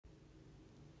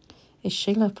It's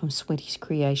Sheila from Sweetie's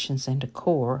Creations and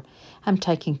Decor. I'm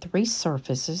taking 3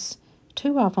 surfaces.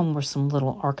 2 of them were some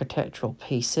little architectural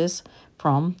pieces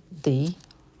from the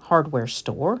hardware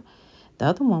store. The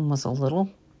other one was a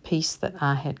little piece that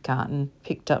I had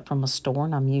picked up from a store,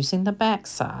 and I'm using the back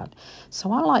side.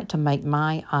 So I like to make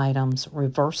my items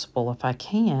reversible if I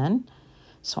can.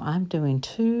 So I'm doing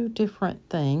 2 different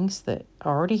things that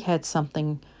already had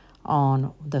something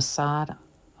on the side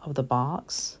of the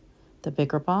box, the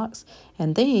bigger box,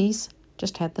 and these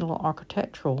just had the little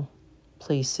architectural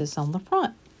pieces on the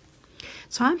front.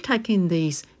 So I'm taking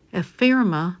these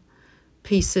Ephemera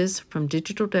pieces from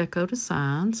Digital Deco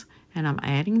Designs, and I'm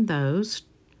adding those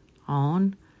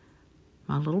on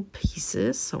my little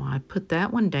pieces. So I put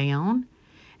that one down,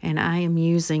 and I am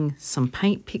using some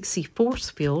Paint Pixie Force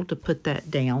Field to put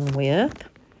that down with.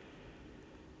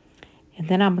 And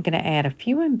then I'm going to add a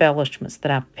few embellishments that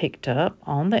I've picked up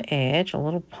on the edge, a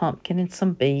little pumpkin and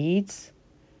some beads,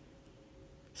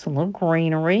 some little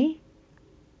greenery.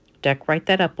 Decorate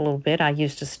that up a little bit. I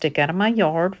used a stick out of my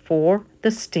yard for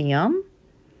the stem.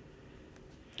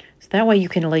 So that way you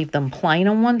can leave them plain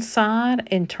on one side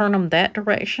and turn them that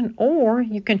direction, or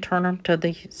you can turn them to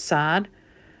the side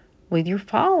with your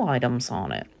fall items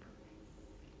on it.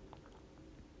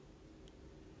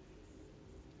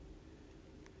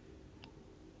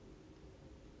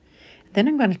 Then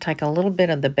I'm going to take a little bit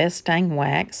of the Best Dang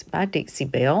Wax by Dixie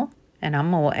Belle, and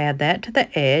I'm going to add that to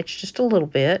the edge just a little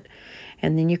bit.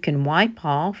 And then you can wipe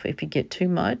off if you get too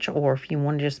much, or if you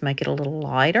want to just make it a little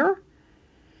lighter.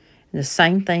 And the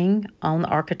same thing on the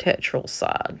architectural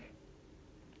side.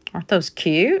 Aren't those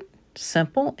cute?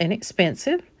 Simple,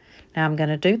 inexpensive. Now I'm going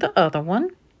to do the other one.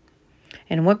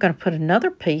 And we're going to put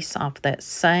another piece off that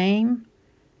same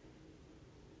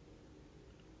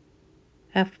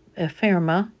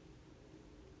ephemera.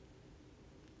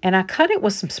 And I cut it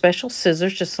with some special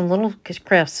scissors, just some little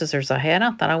craft scissors I had. I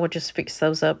thought I would just fix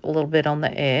those up a little bit on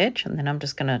the edge. And then I'm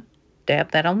just going to dab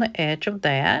that on the edge of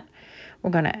that. We're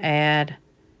going to add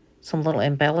some little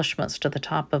embellishments to the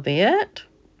top of it.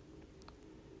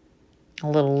 A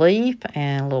little leaf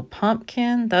and a little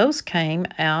pumpkin. Those came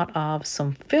out of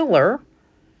some filler.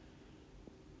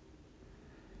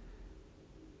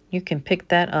 You can pick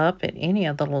that up at any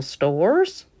of the little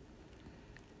stores.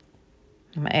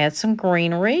 I'm going to add some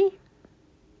greenery.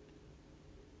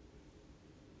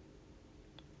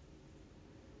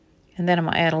 And then I'm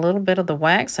going to add a little bit of the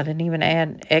wax. I didn't even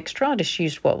add extra. I just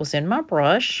used what was in my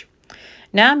brush.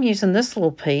 Now I'm using this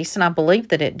little piece, and I believe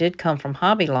that it did come from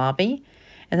Hobby Lobby.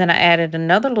 And then I added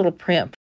another little print